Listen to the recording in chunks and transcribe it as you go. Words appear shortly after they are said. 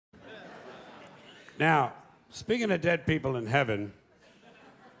Now, speaking of dead people in heaven,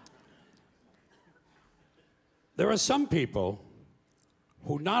 there are some people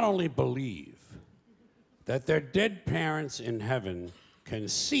who not only believe that their dead parents in heaven can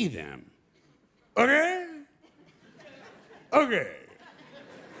see them. Okay? Okay.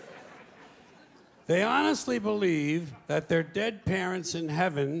 They honestly believe that their dead parents in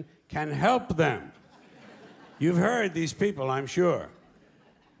heaven can help them. You've heard these people, I'm sure.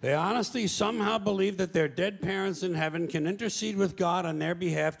 They honestly somehow believe that their dead parents in heaven can intercede with God on their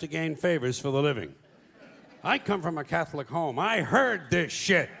behalf to gain favors for the living. I come from a Catholic home. I heard this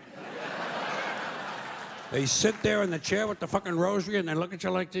shit. They sit there in the chair with the fucking rosary and they look at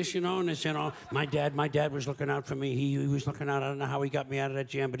you like this, you know, and they say, oh, my dad was looking out for me. He was looking out. I don't know how he got me out of that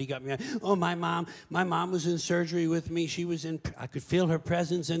jam, but he got me out. Oh, my mom was in surgery with me. She was in, I could feel her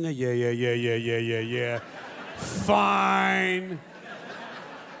presence in there. Yeah. Fine.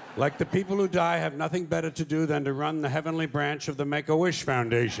 Like the people who die have nothing better to do than to run the heavenly branch of the Make-A-Wish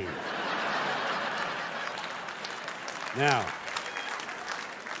Foundation. Now,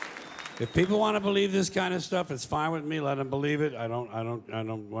 if people want to believe this kind of stuff, it's fine with me. Let them believe it. I don't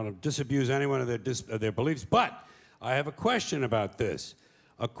want to disabuse anyone of their beliefs. But I have a question about this.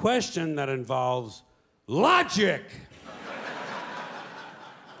 A question that involves logic.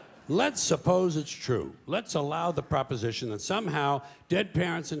 Let's suppose it's true. Let's allow the proposition that somehow dead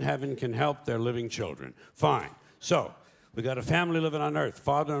parents in heaven can help their living children. Fine. So, we got a family living on earth,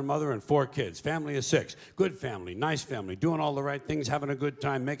 father and mother and 4 kids. Family of 6. Good family, nice family, doing all the right things, having a good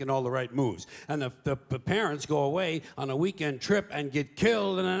time, making all the right moves. And the parents go away on a weekend trip and get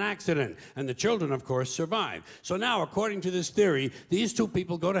killed in an accident. And the children, of course, survive. So now, according to this theory, these 2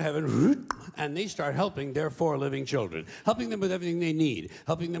 people go to heaven and they start helping their 4 living children. Helping them with everything they need.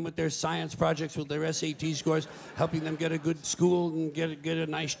 Helping them with their science projects, with their SAT scores. Helping them get a good school and get a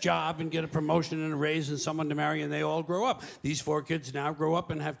nice job and get a promotion and a raise and someone to marry, and they all grow up. These 4 kids now grow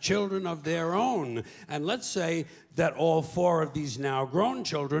up and have children of their own. And let's say that all 4 of these now grown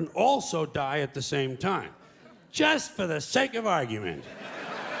children also die at the same time. Just for the sake of argument.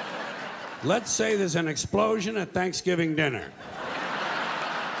 Let's say there's an explosion at Thanksgiving dinner.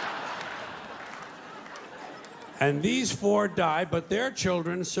 And these 4 die, but their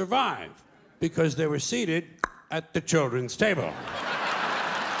children survive because they were seated at the children's table.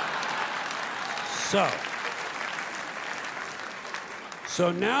 So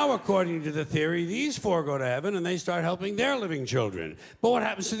now, according to the theory, these 4 go to heaven and they start helping their living children. But what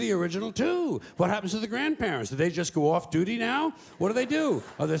happens to the original 2? What happens to the grandparents? Do they just go off duty now? What do?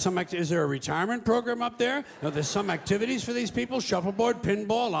 Is there a retirement program up there? Are there some activities for these people? Shuffleboard,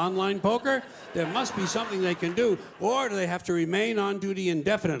 pinball, online poker? There must be something they can do. Or do they have to remain on duty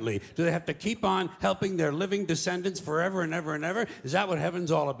indefinitely? Do they have to keep on helping their living descendants forever and ever and ever? Is that what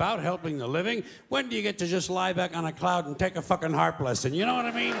heaven's all about, helping the living? When do you get to just lie back on a cloud and take a fucking harp lesson? You know what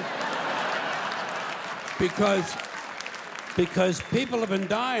I mean? Because people have been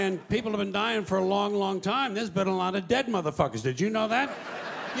dying for a long, long time. There's been a lot of dead motherfuckers. Did you know that?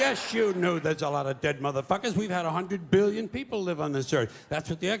 Yes, you knew there's a lot of dead motherfuckers. We've had 100 billion people live on this earth. That's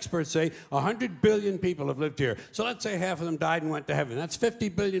what the experts say. 100 billion people have lived here. So let's say half of them died and went to heaven. That's 50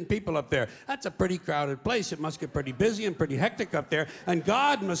 billion people up there. That's a pretty crowded place. It must get pretty busy and pretty hectic up there. And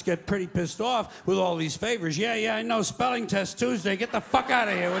God must get pretty pissed off with all these favors. Yeah, I know. Spelling test Tuesday. Get the fuck out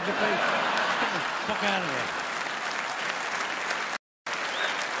of here, would you please? Get the fuck out of here.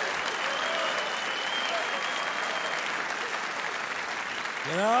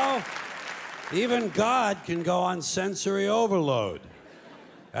 You know, even God can go on sensory overload.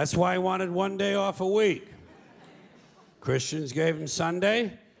 That's why he wanted 1 day off a week. Christians gave him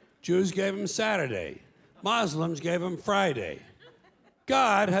Sunday, Jews gave him Saturday, Muslims gave him Friday.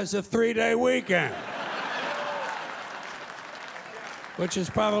 God has a 3-day weekend, which is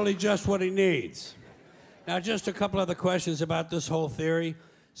probably just what he needs. Now, just a couple other questions about this whole theory.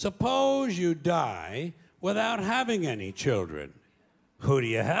 Suppose you die without having any children. Who do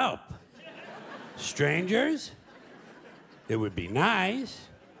you help? Strangers? It would be nice.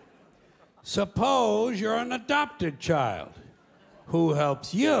 Suppose you're an adopted child. Who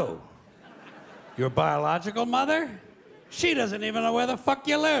helps you? Your biological mother? She doesn't even know where the fuck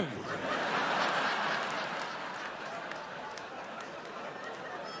you live.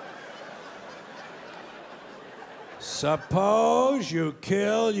 Suppose you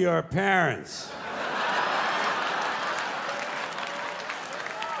kill your parents.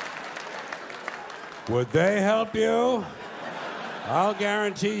 Would they help you? I'll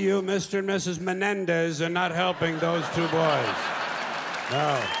guarantee you Mr. and Mrs. Menendez are not helping those 2 boys.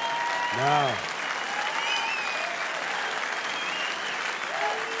 No.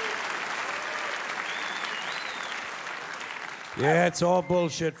 Yeah, it's all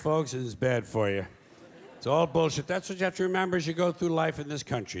bullshit, folks. It's bad for you. It's all bullshit. That's what you have to remember as you go through life in this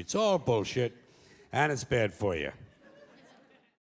country. It's all bullshit, and it's bad for you.